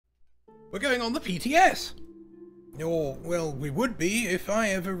We're going on the PTS! Or, well, we would be if I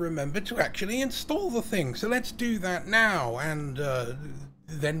ever remembered to actually install the thing. So let's do that now, and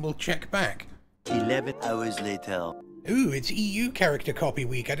then we'll check back. 11 hours later. Ooh, it's EU character copy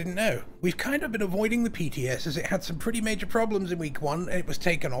week, I didn't know. We've kind of been avoiding the PTS as it had some pretty major problems in week 1, and it was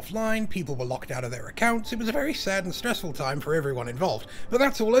taken offline, people were locked out of their accounts. It was a very sad and stressful time for everyone involved. But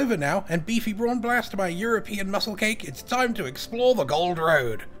that's all over now, and Beefy Brawn Blast, my European muscle cake, it's time to explore the Gold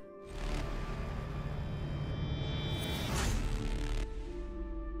Road.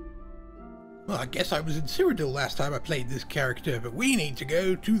 Well, I guess I was in Cyrodiil last time I played this character, but we need to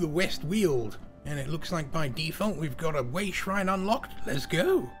go to the West Weald. And it looks like by default we've got a way shrine unlocked. Let's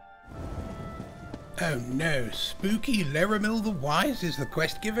go. Oh no, Spooky Laramil the Wise is the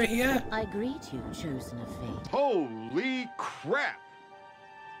quest giver here? I greet you, chosen of fate. Holy crap!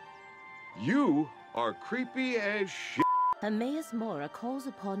 You are creepy as shit. Hermaeus Mora calls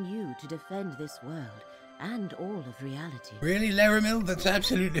upon you to defend this world and all of reality. Really, Laramil? That's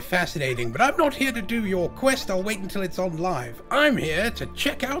absolutely fascinating, but I'm not here to do your quest. I'll wait until it's on live. I'm here to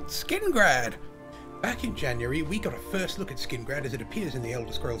check out Skingrad. Back in January, we got a first look at Skingrad as it appears in the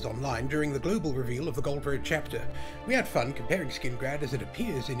Elder Scrolls Online during the global reveal of the Gold Road chapter. We had fun comparing Skingrad as it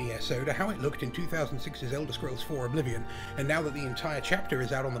appears in ESO to how it looked in 2006's Elder Scrolls 4 Oblivion, and now that the entire chapter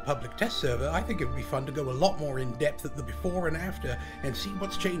is out on the public test server, I think it would be fun to go a lot more in depth at the before and after and see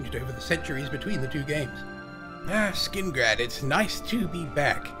what's changed over the centuries between the two games. Ah, Skingrad, it's nice to be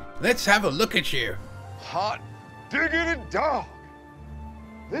back. Let's have a look at you. Hot diggity dog!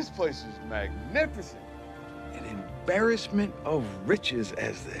 This place is magnificent. An embarrassment of riches,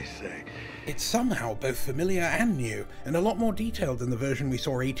 as they say. It's somehow both familiar and new, and a lot more detailed than the version we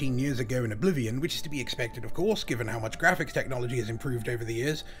saw 18 years ago in Oblivion, which is to be expected of course, given how much graphics technology has improved over the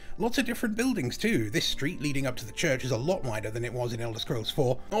years. Lots of different buildings too. This street leading up to the church is a lot wider than it was in Elder Scrolls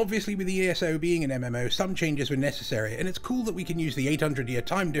 4. Obviously with the ESO being an MMO, some changes were necessary, and it's cool that we can use the 800-year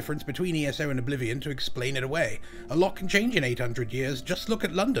time difference between ESO and Oblivion to explain it away. A lot can change in 800 years, just look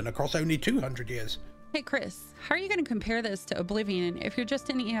at London across only 200 years. Hey Chris, how are you going to compare this to Oblivion if you're just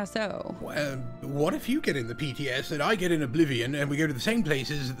in ESO? Well, what if you get in the PTS and I get in Oblivion and we go to the same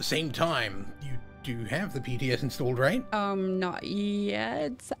places at the same time? You do have the PTS installed, right? Not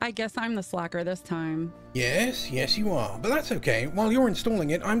yet. I guess I'm the slacker this time. Yes you are, but that's okay. While you're installing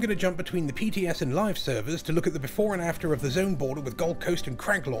it, I'm going to jump between the PTS and live servers to look at the before and after of the zone border with Gold Coast and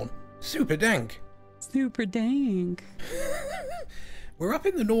Craglawn. Super dank. Super dank. We're up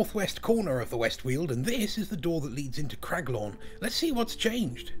in the northwest corner of the West Weald, and this is the door that leads into Craglawn. Let's see what's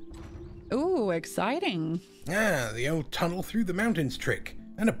changed. Ooh, exciting. Ah, the old tunnel through the mountains trick,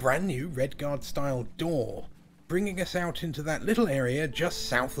 and a brand new Redguard-style door, bringing us out into that little area just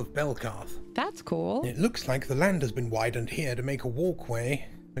south of Belkarth. That's cool. It looks like the land has been widened here to make a walkway,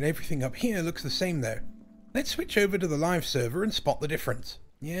 but everything up here looks the same though. Let's switch over to the live server and spot the difference.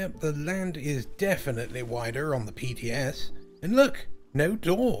 Yep, the land is definitely wider on the PTS. And look! No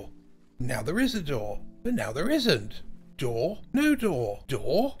door. Now there is a door, but now there isn't. Door, no door.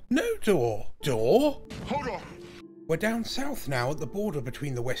 Door, no door. Door. Hold on! We're down south now at the border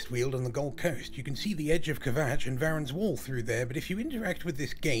between the West Weald and the Gold Coast. You can see the edge of Kvatch and Varen's Wall through there, but if you interact with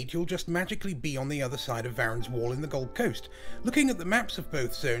this gate, you'll just magically be on the other side of Varen's Wall in the Gold Coast. Looking at the maps of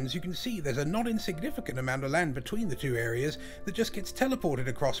both zones, you can see there's a not insignificant amount of land between the two areas that just gets teleported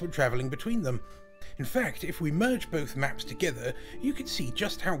across when travelling between them. In fact, if we merge both maps together, you can see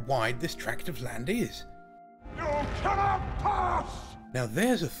just how wide this tract of land is. You cannot pass! Now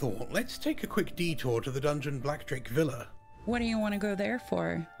there's a thought. Let's take a quick detour to the dungeon Blackdrake Villa. What do you want to go there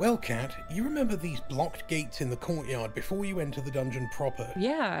for? Well, Kat, you remember these blocked gates in the courtyard before you enter the dungeon proper?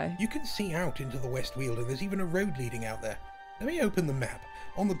 Yeah. You can see out into the West Weald, and there's even a road leading out there. Let me open the map.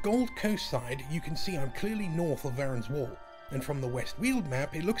 On the Gold Coast side, you can see I'm clearly north of Varen's Wall, and from the West Weald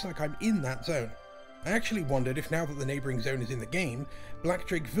map, it looks like I'm in that zone. I actually wondered if now that the neighbouring zone is in the game,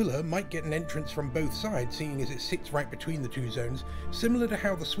 Blackdrake Villa might get an entrance from both sides, seeing as it sits right between the two zones, similar to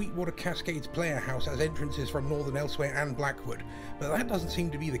how the Sweetwater Cascades player house has entrances from Northern Elsewhere and Blackwood, but that doesn't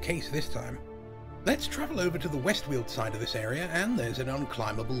seem to be the case this time. Let's travel over to the West Weald side of this area, and there's an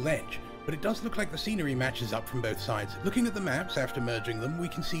unclimbable ledge. But it does look like the scenery matches up from both sides. Looking at the maps after merging them, we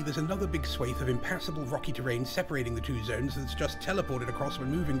can see there's another big swathe of impassable rocky terrain separating the two zones that's just teleported across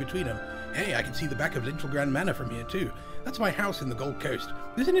when moving between them. Hey, I can see the back of Lintelgrand Manor from here too. That's my house in the Gold Coast.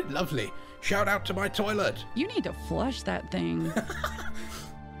 Isn't it lovely? Shout out to my toilet. You need to flush that thing.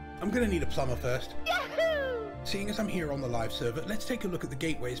 I'm gonna need a plumber first. Yahoo! Seeing as I'm here on the live server, let's take a look at the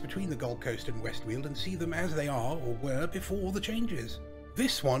gateways between the Gold Coast and West Weald and see them as they are or were before the changes.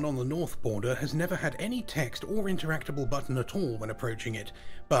 This one on the north border has never had any text or interactable button at all when approaching it,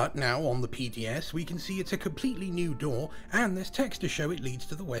 but now on the PTS we can see it's a completely new door and there's text to show it leads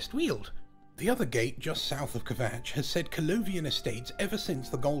to the West Weald. The other gate just south of Kvatch has said Oblivion Estates ever since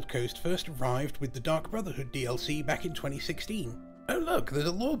the Gold Coast first arrived with the Dark Brotherhood DLC back in 2016. Oh look, there's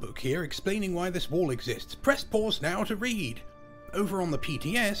a lore book here explaining why this wall exists. Press pause now to read. Over on the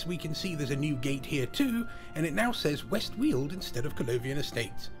PTS, we can see there's a new gate here too, and it now says West Weald instead of Oblivion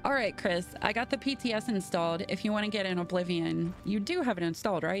Estates. All right, Chris, I got the PTS installed if you want to get in Oblivion. You do have it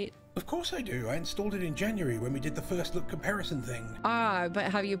installed, right? Of course I do. I installed it in January when we did the first look comparison thing. Ah, but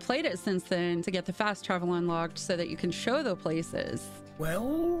have you played it since then to get the fast travel unlocked so that you can show the places?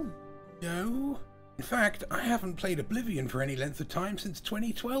 Well, no. In fact, I haven't played Oblivion for any length of time since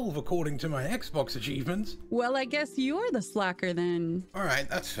 2012, according to my Xbox achievements. Well, I guess you're the slacker then. Alright,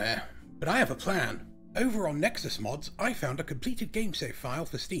 that's fair. But I have a plan. Over on Nexus Mods, I found a completed game-save file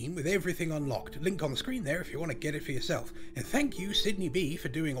for Steam with everything unlocked. Link on the screen there if you want to get it for yourself. And thank you, Sydney B, for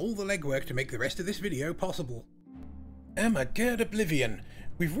doing all the legwork to make the rest of this video possible. Oh my god, Oblivion.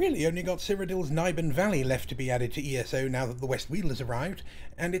 We've really only got Cyrodiil's Niben Valley left to be added to ESO now that the West Weald has arrived,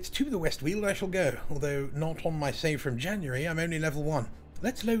 and it's to the West Weald I shall go, although not on my save from January, I'm only level 1.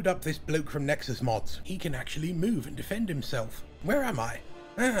 Let's load up this bloke from Nexus Mods. He can actually move and defend himself. Where am I?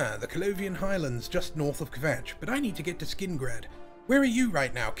 Ah, the Colovian Highlands, just north of Kvatch, but I need to get to Skingrad. Where are you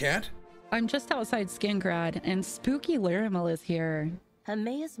right now, Cat? I'm just outside Skingrad, and Spooky Larimal is here.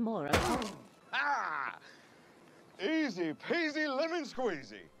 Hermaeus Mora. Ah! Easy peasy lemon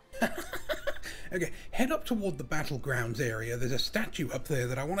squeezy. Okay, head up toward the battlegrounds area. There's a statue up there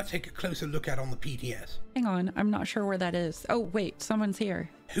that I want to take a closer look at on the PTS. Hang on, I'm not sure where that is. Oh, wait, someone's here.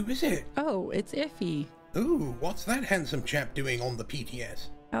 Who is it? Oh, it's Iffy. Ooh, what's that handsome chap doing on the PTS?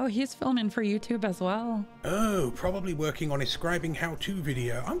 Oh, he's filming for YouTube as well. Oh, probably working on his scribing how-to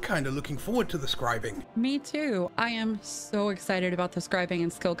video. I'm kind of looking forward to the scribing. Me too. I am so excited about the scribing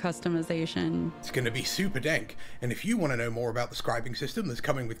and skill customization. It's going to be super dank. And if you want to know more about the scribing system that's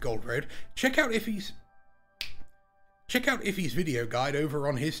coming with Gold Road, check out Iffy's video guide over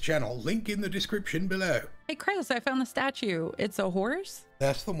on his channel. Link in the description below. Hey Chris, I found the statue. It's a horse?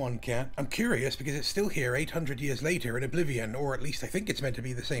 That's the one, Cat. I'm curious because it's still here 800 years later in Oblivion, or at least I think it's meant to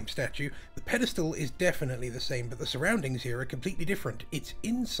be the same statue. The pedestal is definitely the same, but the surroundings here are completely different. It's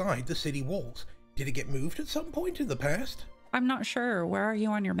inside the city walls. Did it get moved at some point in the past? I'm not sure. Where are you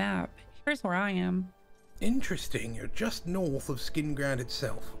on your map? Here's where I am. Interesting. You're just north of Skingrad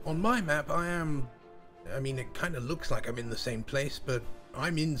itself. On my map, I mean, it kind of looks like I'm in the same place, but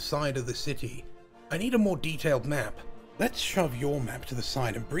I'm inside of the city. I need a more detailed map. Let's shove your map to the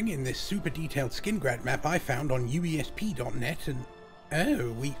side and bring in this super detailed Skingrad map I found on uesp.net and...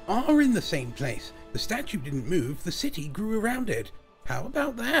 Oh, we are in the same place. The statue didn't move, the city grew around it. How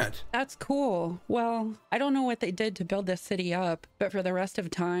about that? That's cool. Well, I don't know what they did to build this city up, but for the rest of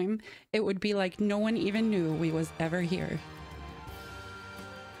time, it would be like no one even knew we was ever here.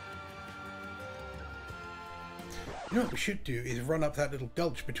 You know what we should do is run up that little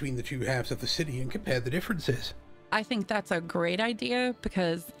gulch between the two halves of the city and compare the differences. I think that's a great idea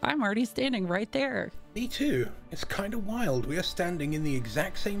because I'm already standing right there. Me too. It's kind of wild. We are standing in the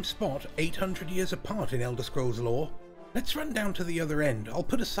exact same spot 800 years apart in Elder Scrolls lore. Let's run down to the other end. I'll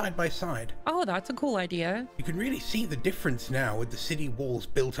put us side by side. Oh, that's a cool idea. You can really see the difference now with the city walls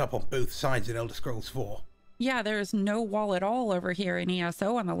built up on both sides in Elder Scrolls 4. Yeah, there's no wall at all over here in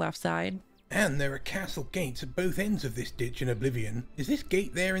ESO on the left side. And there are castle gates at both ends of this ditch in Oblivion. Is this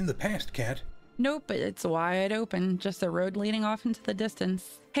gate there in the past, Cat? Nope, it's wide open, just a road leading off into the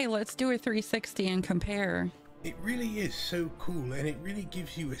distance. Hey, let's do a 360 and compare. It really is so cool, and it really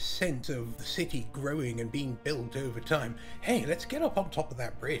gives you a sense of the city growing and being built over time. Hey, let's get up on top of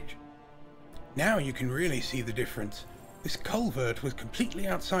that bridge. Now you can really see the difference. This culvert was completely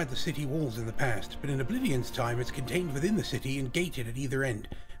outside the city walls in the past, but in Oblivion's time it's contained within the city and gated at either end.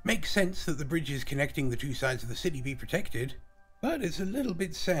 Makes sense that the bridges connecting the two sides of the city be protected, but it's a little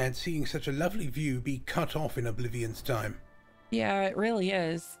bit sad seeing such a lovely view be cut off in Oblivion's time. Yeah, it really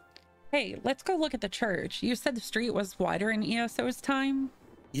is. Hey, let's go look at the church. You said the street was wider in ESO's time?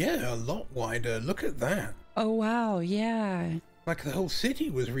 Yeah, a lot wider. Look at that. Oh wow, yeah. Like the whole city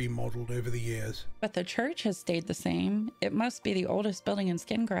was remodeled over the years. But the church has stayed the same. It must be the oldest building in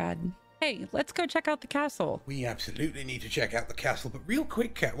Skingrad. Hey, let's go check out the castle. We absolutely need to check out the castle, but real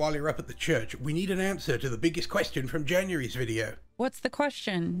quick, Cat, while you're up at the church, we need an answer to the biggest question from January's video. What's the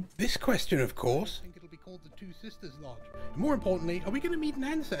question? This question, of course. I think it'll be called the Two Sisters Lodge. And more importantly, are we going to meet an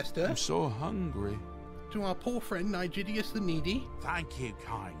ancestor? I'm so hungry. to our poor friend Nigidius the Needy. Thank you,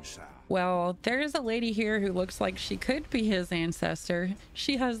 kind sir. Well, there is a lady here who looks like she could be his ancestor.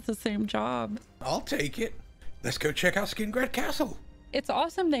 She has the same job. I'll take it. Let's go check out Skingrad Castle. It's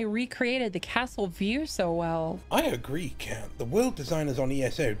awesome they recreated the castle view so well. I agree, Kat. The world designers on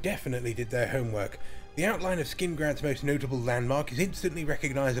ESO definitely did their homework. The outline of Skingrad's most notable landmark is instantly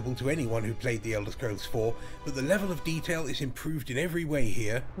recognizable to anyone who played The Elder Scrolls 4, but the level of detail is improved in every way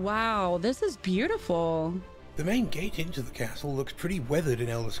here. Wow, this is beautiful. The main gate into the castle looks pretty weathered in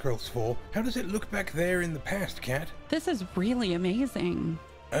Elder Scrolls 4. How does it look back there in the past, Kat? This is really amazing.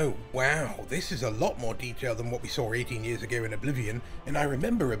 Oh wow, this is a lot more detailed than what we saw 18 years ago in Oblivion, and I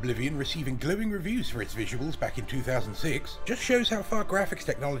remember Oblivion receiving glowing reviews for its visuals back in 2006. Just shows how far graphics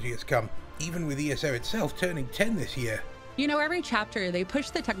technology has come, even with ESO itself turning 10 this year. You know, every chapter they push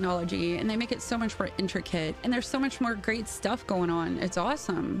the technology and they make it so much more intricate, and there's so much more great stuff going on. It's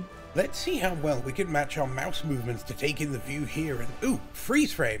awesome. Let's see how well we can match our mouse movements to take in the view here and ooh,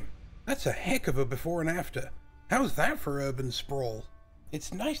 freeze frame! That's a heck of a before and after. How's that for urban sprawl?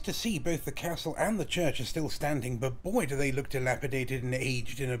 It's nice to see both the castle and the church are still standing, but boy do they look dilapidated and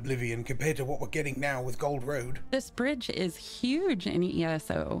aged in Oblivion compared to what we're getting now with Gold Road. This bridge is huge in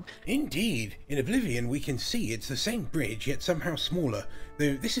ESO. Indeed. In Oblivion we can see it's the same bridge, yet somehow smaller,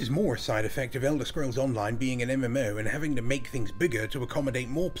 though this is more a side effect of Elder Scrolls Online being an MMO and having to make things bigger to accommodate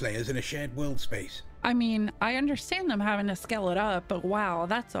more players in a shared world space. I mean, I understand them having to scale it up, but wow,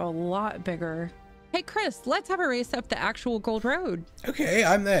 that's a lot bigger. Hey Chris, let's have a race up the actual Gold Road. Okay,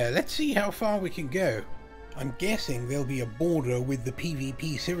 I'm there. Let's see how far we can go. I'm guessing there'll be a border with the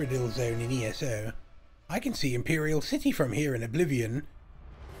PvP Cyrodiil zone in ESO. I can see Imperial City from here in Oblivion.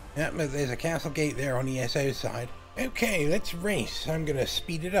 Yep, but there's a castle gate there on ESO's side. Okay, let's race. I'm gonna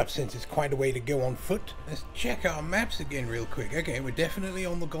speed it up since it's quite a way to go on foot. Let's check our maps again real quick. Okay, we're definitely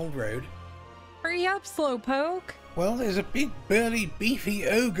on the Gold Road. Hurry up, Slowpoke. Well, there's a big, burly, beefy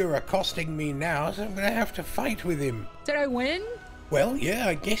ogre accosting me now, so I'm gonna have to fight with him. Did I win? Well, yeah,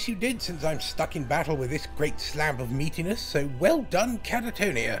 I guess you did, since I'm stuck in battle with this great slab of meatiness, so well done,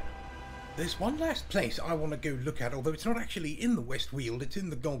 Catatonia. There's one last place I want to go look at, although it's not actually in the West Weald, it's in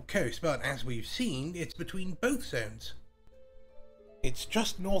the Gold Coast, but as we've seen, it's between both zones. It's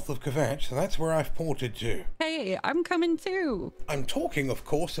just north of Kvatch, so that's where I've ported to. Hey, I'm coming too. I'm talking, of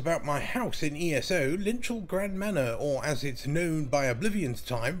course, about my house in ESO, Lynchel Grand Manor, or as it's known by Oblivion's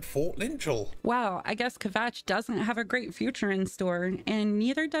time, Fort Lynchel. Wow, I guess Kvatch doesn't have a great future in store, and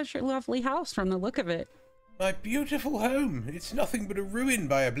neither does your lovely house from the look of it. My beautiful home. It's nothing but a ruin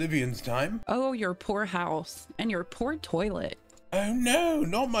by Oblivion's time. Oh, your poor house, and your poor toilet. Oh no,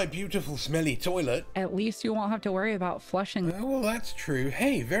 not my beautiful smelly toilet. At least you won't have to worry about flushing. Oh, well, that's true.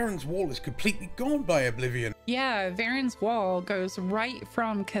 Hey, Varen's Wall is completely gone by Oblivion. Yeah, Varen's Wall goes right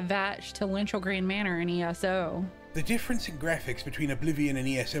from Kvatch to Lynchel Grand Manor in ESO. The difference in graphics between Oblivion and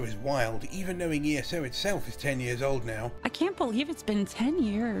ESO is wild, even knowing ESO itself is 10 years old now. I can't believe it's been 10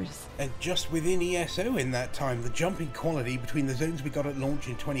 years. And just within ESO in that time, the jump in quality between the zones we got at launch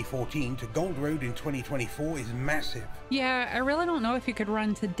in 2014 to Gold Road in 2024 is massive. Yeah, I really don't know if you could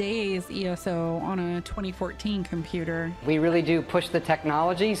run today's ESO on a 2014 computer. We really do push the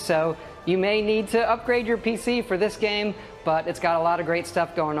technology, so you may need to upgrade your PC for this game, but it's got a lot of great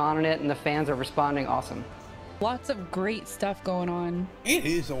stuff going on in it, and the fans are responding awesome. Lots of great stuff going on. It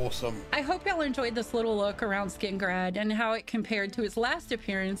is awesome. I hope y'all enjoyed this little look around Skingrad and how it compared to its last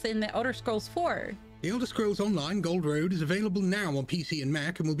appearance in The Elder Scrolls 4. The Elder Scrolls Online Gold Road is available now on PC and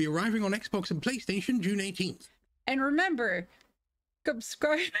Mac and will be arriving on Xbox and PlayStation June 18th. And remember,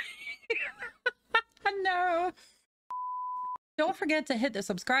 subscribe. No. Don't forget to hit the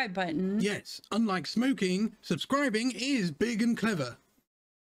subscribe button. Yes, unlike smoking, subscribing is big and clever.